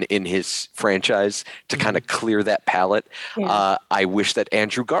another one in his franchise to kind of clear that palette. Yeah. I wish that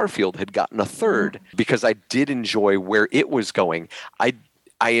Andrew Garfield had gotten a third because I did enjoy where it was going.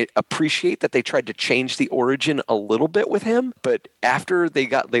 I appreciate that they tried to change the origin a little bit with him, but after they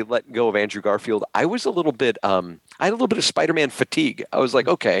let go of Andrew Garfield, I was a little bit I had a little bit of Spider-Man fatigue. I was like,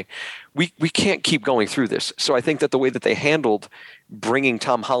 okay, we can't keep going through this. So I think that the way that they handled bringing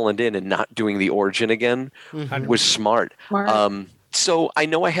Tom Holland in and not doing the origin again was smart. So I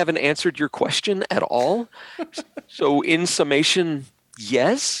know I haven't answered your question at all. So in summation,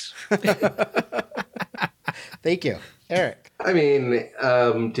 yes. Thank you. Eric. I mean,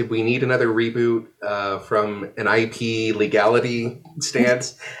 did we need another reboot from an IP legality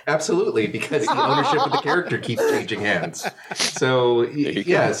stance? Absolutely, because the ownership of the character keeps changing hands. So,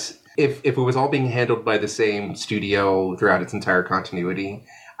 yes, if it was all being handled by the same studio throughout its entire continuity,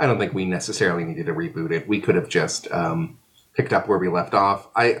 I don't think we necessarily needed to reboot it. We could have just picked up where we left off.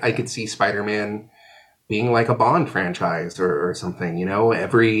 I could see Spider-Man being like a Bond franchise or something, you know,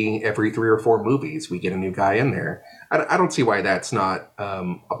 every 3 or 4 movies, we get a new guy in there. I don't see why that's not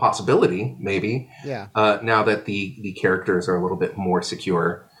a possibility, maybe. Yeah. Now that the characters are a little bit more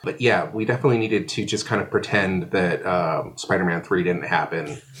secure. But yeah, we definitely needed to just kind of pretend that Spider-Man 3 didn't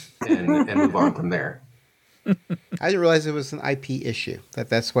happen and move on from there. I didn't realize it was an IP issue,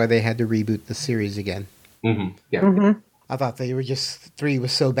 that's why they had to reboot the series again. Mm-hmm. Yeah. I thought they were just 3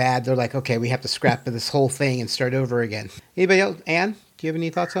 was so bad. They're like, okay, we have to scrap this whole thing and start over again. Anybody else? Anne, do you have any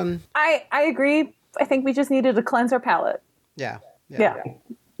thoughts on? I agree. I think we just needed to cleanse our palate. Yeah.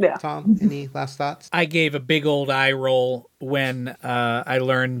 Tom, any last thoughts? I gave a big old eye roll when I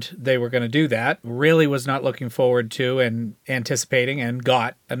learned they were going to do that. Really was not looking forward to and anticipating and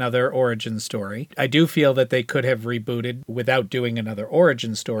got another origin story. I do feel that they could have rebooted without doing another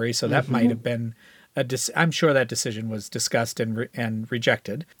origin story, so that might have been I'm sure that decision was discussed and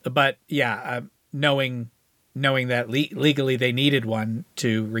rejected. But yeah, knowing that legally they needed one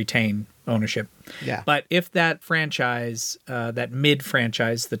to retain ownership. Yeah. But if that franchise, that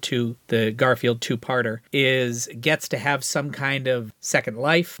mid-franchise, the Garfield 2-parter, gets to have some kind of second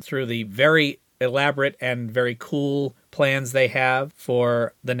life through the very elaborate and very cool plans they have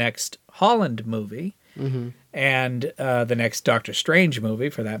for the next Holland movie, and the next Doctor Strange movie,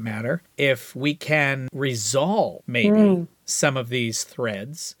 for that matter, if we can resolve maybe some of these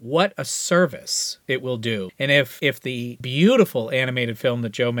threads, what a service it will do. And if the beautiful animated film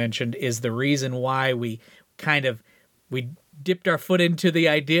that Joe mentioned is the reason why we dipped our foot into the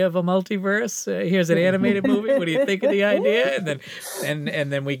idea of a multiverse, here's an animated movie, what do you think of the idea?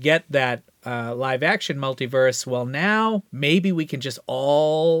 And then we get that live action multiverse. Well, now maybe we can just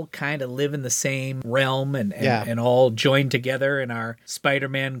all kind of live in the same realm and all join together in our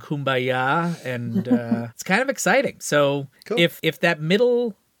Spider-Man kumbaya, and it's kind of exciting. So cool. if that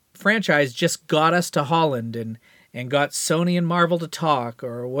middle franchise just got us to Holland and got Sony and Marvel to talk,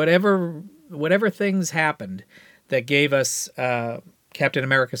 or whatever things happened that gave us Captain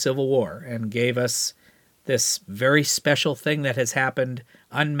America Civil War and gave us this very special thing that has happened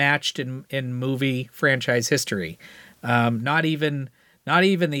unmatched in movie franchise history. Not even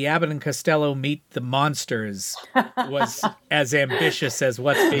the Abbott and Costello Meet the Monsters was as ambitious as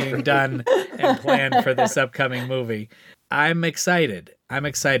what's being done and planned for this upcoming movie. I'm excited.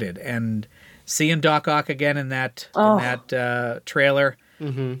 And seeing Doc Ock again in that trailer,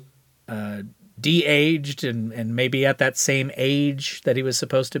 de-aged and maybe at that same age that he was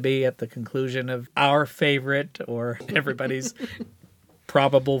supposed to be at the conclusion of our favorite or everybody's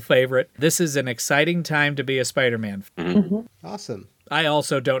probable favorite. This is an exciting time to be a Spider-Man. Awesome. I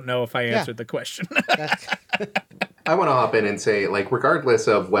also don't know if I answered the question. I want to hop in and say, like, regardless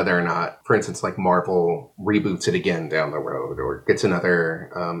of whether or not, for instance, like Marvel reboots it again down the road or gets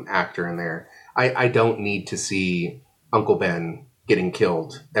another actor in there, I don't need to see Uncle Ben getting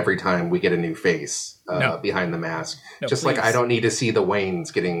killed every time we get a new face behind the mask. No, Just please. like I don't need to see the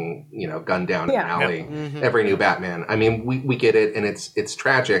Waynes getting, gunned down in an alley every new Batman. I mean, we get it, and it's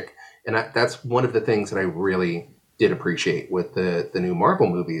tragic, and that's one of the things that I really did appreciate with the new Marvel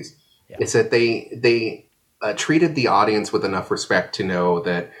movies is that they treated the audience with enough respect to know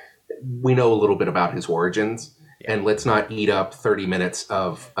that we know a little bit about his origins, and let's not eat up 30 minutes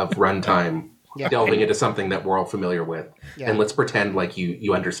of runtime delving into something that we're all familiar with. And let's pretend like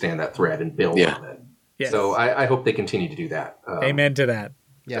you understand that thread and build on it. Yes. So I hope they continue to do that. Amen to that.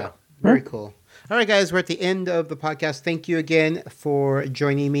 Yeah, very cool. All right, guys, we're at the end of the podcast. Thank you again for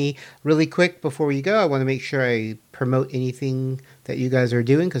joining me. Really quick, before you go, I want to make sure I promote anything that you guys are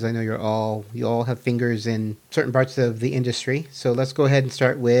doing, because I know you all have fingers in certain parts of the industry. So let's go ahead and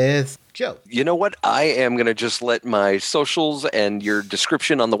start with Joe. You know what? I am going to just let my socials and your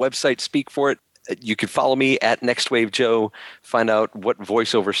description on the website speak for it. You can follow me at NextWaveJoe, find out what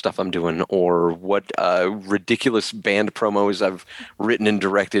voiceover stuff I'm doing or what ridiculous band promos I've written and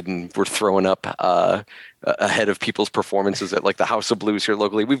directed and we're throwing up ahead of people's performances at like the House of Blues here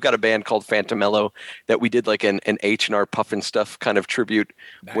locally. We've got a band called Phantomello that we did like an H&R Puffin Stuff kind of tribute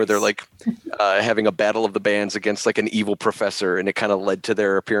where they're like having a battle of the bands against like an evil professor, and it kind of led to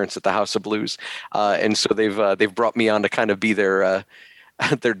their appearance at the House of Blues. And so they've brought me on to kind of be their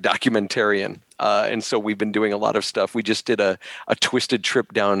documentarian. And so we've been doing a lot of stuff. We just did a twisted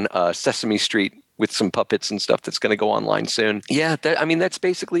trip down Sesame Street with some puppets and stuff that's going to go online soon. Yeah, that's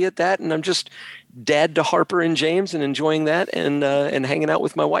basically it. And I'm just dad to Harper and James and enjoying that and hanging out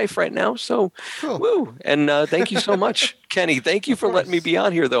with my wife right now. So, Cool. Woo. And thank you so much, Kenny. Thank you for letting me be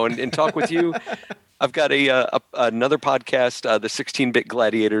on here, though, and talk with you. I've got another podcast, the 16-Bit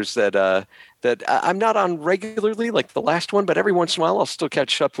Gladiators, that I'm not on regularly, like the last one, but every once in a while I'll still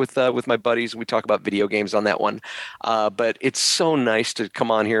catch up with my buddies. We talk about video games on that one. But it's so nice to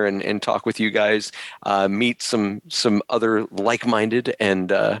come on here and talk with you guys, meet some other like-minded and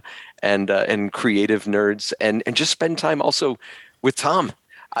creative nerds, and just spend time also with Tom.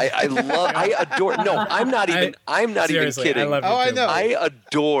 I adore. No, I'm not even kidding. I love you too. I know. I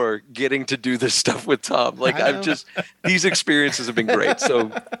adore getting to do this stuff with Tom. Like these experiences have been great. So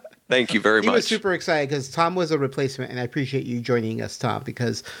thank you very much. He was super excited because Tom was a replacement, and I appreciate you joining us, Tom,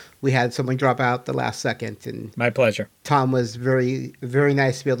 because we had someone drop out the last second, and My pleasure. Tom was very, very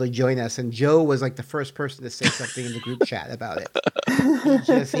nice to be able to join us, and Joe was like the first person to say something in the group chat about it.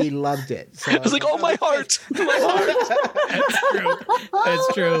 He loved it. So I was like, oh, my heart.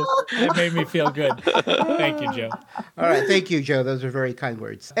 That's true. It made me feel good. Thank you, Joe. All right, thank you, Joe. Those are very kind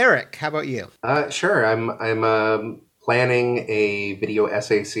words. Eric, how about you? Sure. I'm planning a video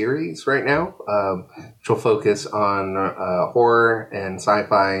essay series right now, which will focus on horror and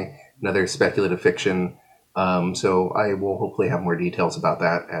sci-fi and other speculative fiction. So I will hopefully have more details about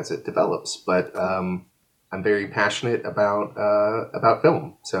that as it develops. But I'm very passionate about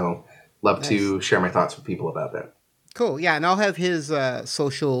film, so love to share my thoughts with people about that. Cool. Yeah, and I'll have his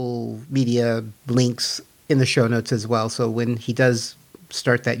social media links in the show notes as well. So when he does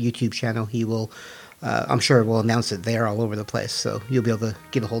start that YouTube channel, he will, I'm sure we'll announce it there all over the place. So you'll be able to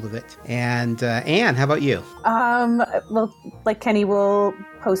get a hold of it. And Anne, how about you? Well, like Kenny will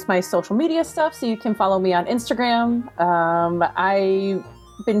post my social media stuff, so you can follow me on Instagram. I've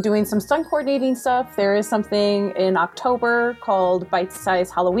been doing some stunt coordinating stuff. There is something in October called Bite Size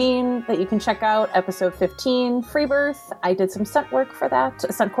Halloween that you can check out, episode 15, Freebirth. I did some stunt work for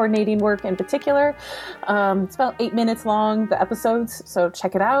that, stunt coordinating work in particular. It's about 8 minutes long, the episodes, so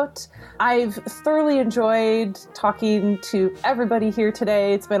check it out. I've thoroughly enjoyed talking to everybody here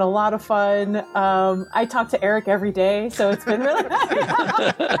today. It's been a lot of fun. I talk to Eric every day, so it's been really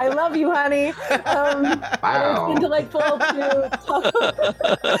I love you, honey. Wow. It's been delightful to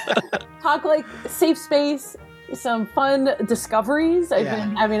talk like safe space, some fun discoveries. I've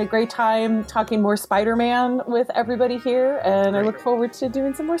been having a great time talking more Spider-Man with everybody here, and I look forward to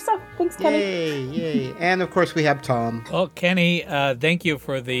doing some more stuff. Thanks, Kenny. Yay. And of course we have Tom. Well, Kenny, thank you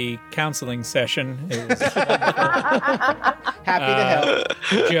for the counseling session. It was Happy to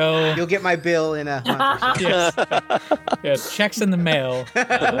help. Joe. You'll get my bill in a month or so. Yes, checks in the mail.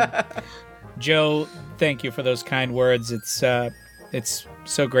 Joe, thank you for those kind words. It's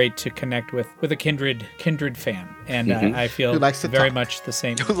so great to connect with a kindred fan, and I feel Who likes to very talk. much the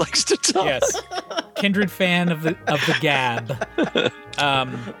same. Who likes to talk? Yes, kindred fan of the gab.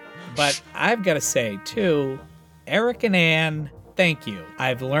 But I've got to say too, Eric and Ann, thank you.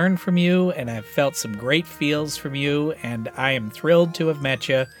 I've learned from you, and I've felt some great feels from you, and I am thrilled to have met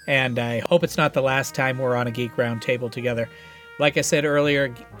you, and I hope it's not the last time we're on a Geek Roundtable together. Like I said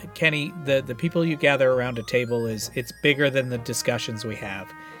earlier, Kenny, the people you gather around a table it's bigger than the discussions we have,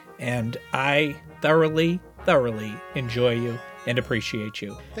 and I thoroughly enjoy you and appreciate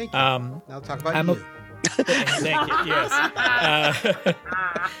you. Thank you. Now talk about you. Thank you. Yes.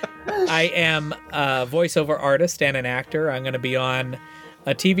 I am a voiceover artist and an actor. I'm going to be on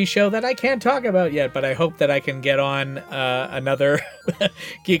a TV show that I can't talk about yet, but I hope that I can get on another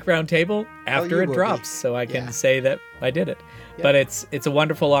Geek Roundtable after it drops, so I can say that I did it. Yep. But it's a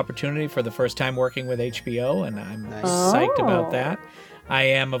wonderful opportunity for the first time working with HBO, and I'm psyched about that. I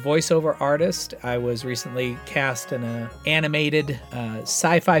am a voiceover artist. I was recently cast in an animated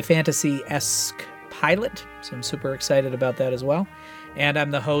sci-fi fantasy-esque pilot, so I'm super excited about that as well. And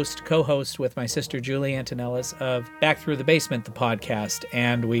I'm the co-host with my sister Julie Antonellis of Back Through the Basement, the podcast.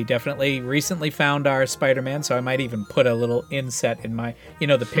 And we definitely recently found our Spider-Man, so I might even put a little inset in my,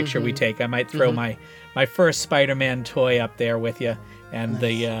 the picture we take. I might throw my first Spider-Man toy up there with you. And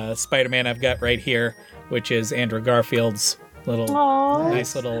the Spider-Man I've got right here, which is Andrew Garfield's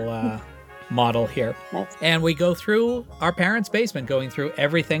nice little model here. Nice. And we go through our parents' basement, going through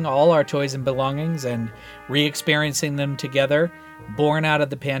everything, all our toys and belongings, and re-experiencing them together, born out of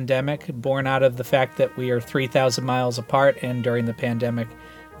the pandemic, born out of the fact that we are 3,000 miles apart, and during the pandemic,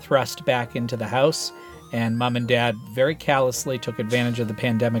 thrust back into the house. And Mom and Dad very callously took advantage of the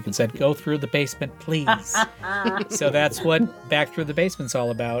pandemic and said, go through the basement, please. So that's what Back Through the Basement's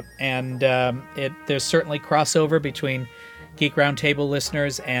all about. And there's certainly crossover between Geek Roundtable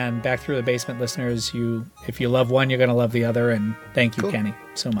listeners and Back Through the Basement listeners. If you love one, you're going to love the other. And thank you, Kenny,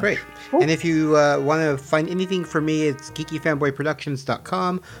 so much. Great. Cool. And if you want to find anything for me, it's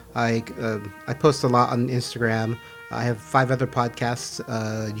geekyfanboyproductions.com. I post a lot on Instagram. I have 5 other podcasts.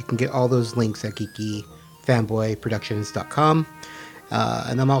 You can get all those links at geekyfanboyproductions.com.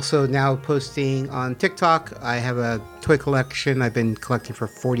 And I'm also now posting on TikTok. I have a toy collection I've been collecting for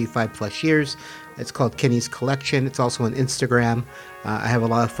 45 plus years. It's called Kenny's Collection. It's also on Instagram. I have a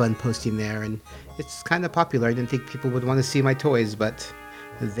lot of fun posting there, and it's kind of popular. I didn't think people would want to see my toys, but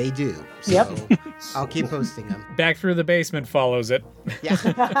they do. So Yep. I'll keep posting them. Back Through the Basement follows it. Yeah.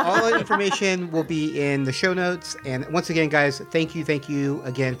 All the information will be in the show notes. And once again, guys, thank you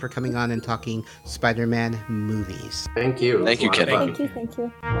again for coming on and talking Spider-Man movies. Thank you. Thank you, Kenny. Thank you.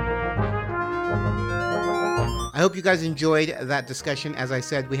 I hope you guys enjoyed that discussion. As I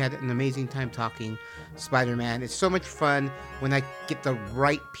said, we had an amazing time talking Spider-Man. It's so much fun when I get the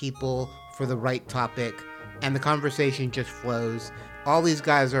right people for the right topic, and the conversation just flows. All these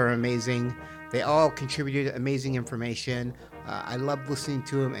guys are amazing. They all contributed amazing information. I love listening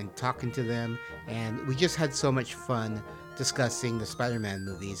to them and talking to them, and we just had so much fun discussing the Spider-Man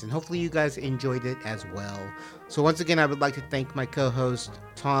movies, and hopefully you guys enjoyed it as well. So once again, I would like to thank my co-hosts,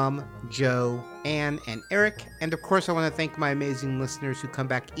 Tom, Joe, Ann, and Eric, and of course I want to thank my amazing listeners who come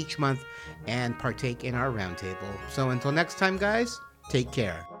back each month and partake in our roundtable. So until next time, guys, take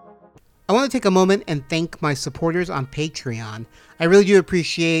care. I want to take a moment and thank my supporters on Patreon. I really do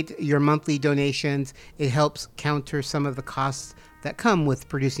appreciate your monthly donations. It helps counter some of the costs that come with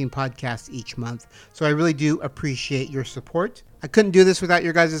producing podcasts each month. So I really do appreciate your support. I couldn't do this without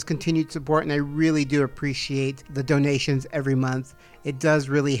your guys' continued support, and I really do appreciate the donations every month. It does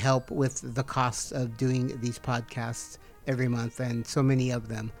really help with the costs of doing these podcasts every month, and so many of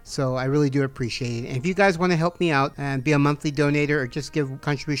them. So I really do appreciate it. And if you guys want to help me out and be a monthly donator or just give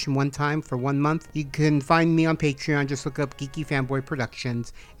contribution one time for 1 month, you can find me on Patreon. Just look up Geeky Fanboy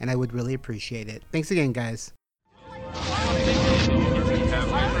Productions, and I would really appreciate it. Thanks again, guys.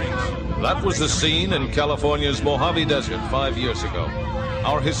 That was the scene in California's Mojave Desert 5 years ago.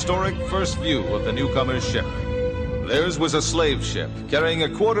 Our historic first view of the newcomer's ship. Theirs was a slave ship carrying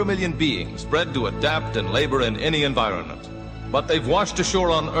 250,000 beings bred to adapt and labor in any environment. But they've washed ashore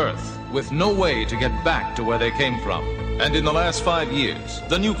on Earth with no way to get back to where they came from. And in the last 5 years,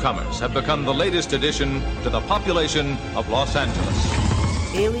 the newcomers have become the latest addition to the population of Los Angeles.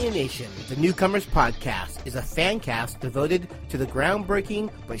 Alienation, the Newcomers Podcast, is a fan cast devoted to the groundbreaking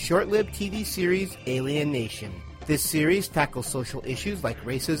but short-lived TV series Alien Nation. This series tackles social issues like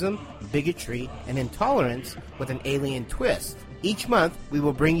racism, bigotry, and intolerance with an alien twist. Each month, we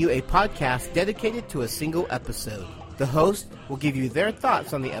will bring you a podcast dedicated to a single episode. The host will give you their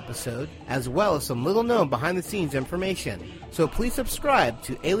thoughts on the episode, as well as some little-known behind-the-scenes information. So please subscribe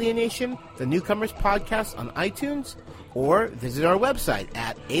to Alienation, the Newcomers Podcast on iTunes, or visit our website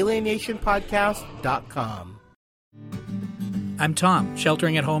at alienationpodcast.com. I'm Tom,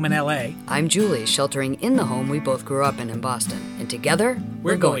 sheltering at home in L.A. I'm Julie, sheltering in the home we both grew up in Boston. And together,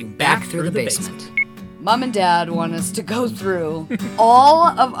 we're going back through the basement. Mom and Dad want us to go through all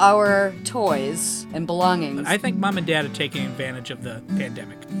of our toys and belongings. I think Mom and Dad are taking advantage of the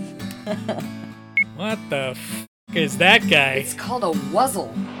pandemic. What the f*** is that guy? It's called a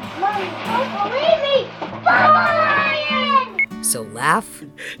wuzzle. Mommy, don't believe me! Brian! So laugh.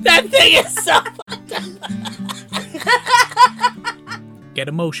 That thing is so fucked up. Get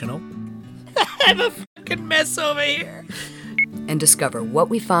emotional. I'm a fucking mess over here. And discover what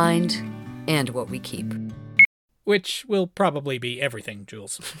we find and what we keep. Which will probably be everything,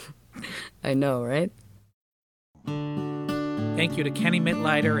 Jules. I know, right? Thank you to Kenny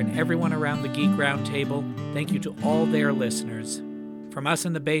Mitleider and everyone around the Geek Roundtable. Thank you to all their listeners. From us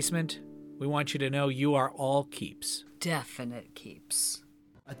in the basement, we want you to know you are all keeps. Definite keeps.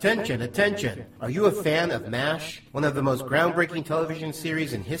 Attention, attention! Are you a fan of MASH, one of the most groundbreaking television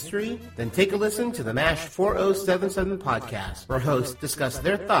series in history? Then take a listen to the MASH 4077 podcast, where hosts discuss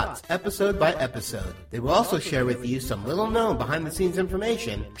their thoughts episode by episode. They will also share with you some little-known behind-the-scenes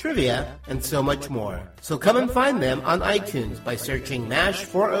information, trivia, and so much more. So come and find them on iTunes by searching MASH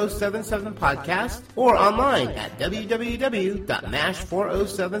 4077 podcast or online at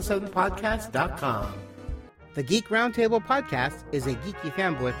www.mash4077podcast.com. The Geek Roundtable podcast is a Geeky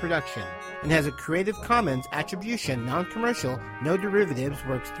Fanboy production and has a Creative Commons Attribution, Non-Commercial, No Derivatives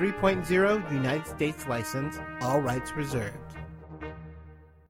Works 3.0 United States license, all rights reserved.